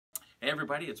Hey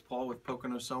everybody, it's Paul with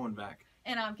Pocono Sewing back.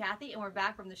 And I'm Kathy, and we're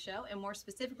back from the show, and more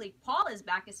specifically, Paul is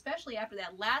back, especially after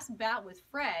that last bout with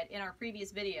Fred in our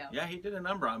previous video. Yeah, he did a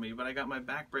number on me, but I got my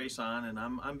back brace on, and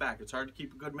I'm back. It's hard to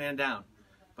keep a good man down,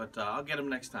 but I'll get him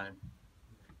next time.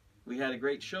 We had a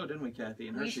great show, didn't we, Kathy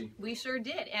and Hershey? We sure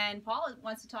did, and Paul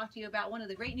wants to talk to you about one of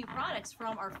the great new products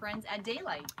from our friends at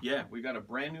Daylight. Yeah, we got a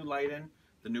brand new light in,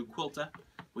 the new Quilta.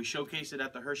 We showcased it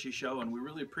at the Hershey show, and we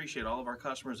really appreciate all of our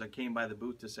customers that came by the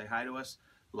booth to say hi to us.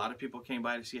 A lot of people came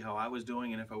by to see how I was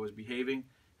doing and if I was behaving,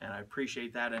 and I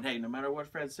appreciate that. And hey, no matter what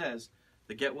Fred says,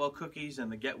 the Get Well cookies and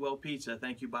the Get Well pizza,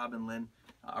 thank you Bob and Lynn,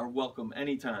 are welcome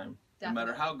anytime, Definitely. No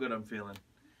matter how good I'm feeling.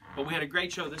 But we had a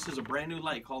great show. This is a brand new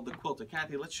light called the Quilta.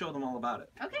 Kathy, let's show them all about it.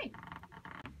 Okay.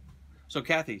 So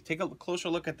Kathy, take a closer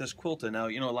look at this Quilta. Now,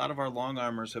 you know, a lot of our long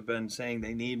armors have been saying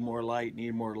they need more light,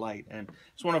 and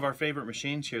it's one of our favorite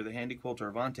machines here, the Handy Quilter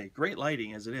Avante. Great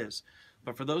lighting as it is,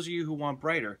 but for those of you who want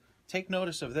brighter, take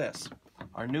notice of this,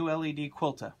 our new LED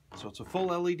Quilta. So it's a full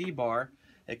LED bar.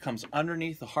 It comes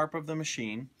underneath the harp of the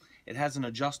machine. It has an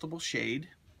adjustable shade,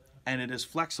 and it is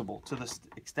flexible to the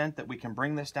extent that we can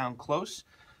bring this down close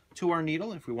to our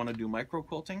needle if we want to do micro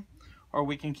quilting, or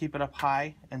we can keep it up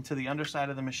high and to the underside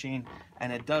of the machine,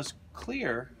 and it does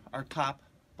clear our top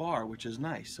bar, which is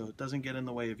nice, so it doesn't get in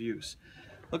the way of use.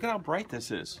 Look at how bright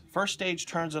this is. First stage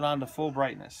turns it on to full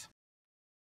brightness.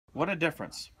 What a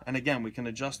difference. And again, we can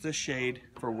adjust this shade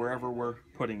for wherever we're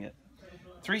putting it.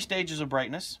 3 stages of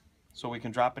brightness, so we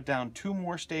can drop it down 2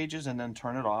 more stages and then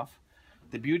turn it off.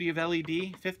 The beauty of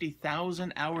LED,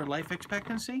 50,000 hour life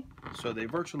expectancy, so they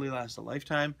virtually last a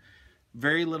lifetime.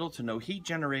 Very little to no heat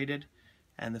generated,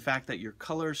 and the fact that your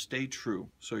colors stay true.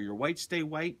 So your whites stay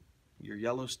white, your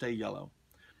yellows stay yellow.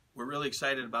 We're really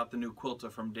excited about the new Quilta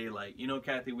from Daylight. You know,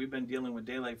 Kathy, we've been dealing with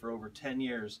Daylight for over 10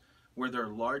 years. We're their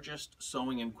largest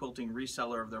sewing and quilting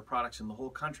reseller of their products in the whole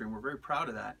country, and we're very proud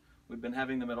of that. We've been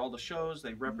having them at all the shows.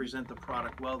 They represent the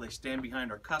product well. They stand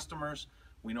behind our customers.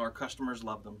 We know our customers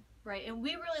love them. Right, and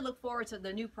we really look forward to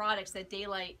the new products that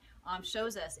Daylight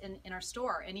shows us in our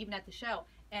store and even at the show.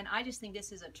 And I just think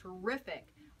this is a terrific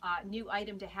new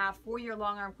item to have for your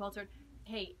long arm quilter.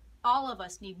 Hey, all of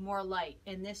us need more light,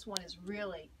 and this one is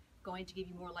really going to give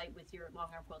you more light with your long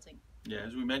arm quilting. Yeah,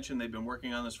 as we mentioned, they've been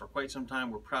working on this for quite some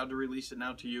time. We're proud to release it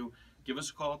now to you. Give us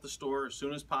a call at the store as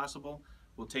soon as possible.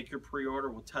 We'll take your pre-order.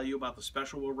 We'll tell you about the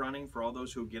special we're running for all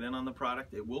those who get in on the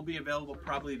product. It will be available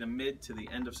probably the mid to the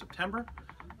end of September.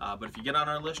 But if you get on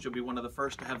our list, you'll be one of the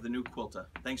first to have the new Quilta.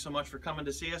 Thanks so much for coming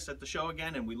to see us at the show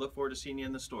again, and we look forward to seeing you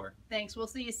in the store. Thanks. We'll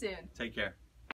see you soon. Take care.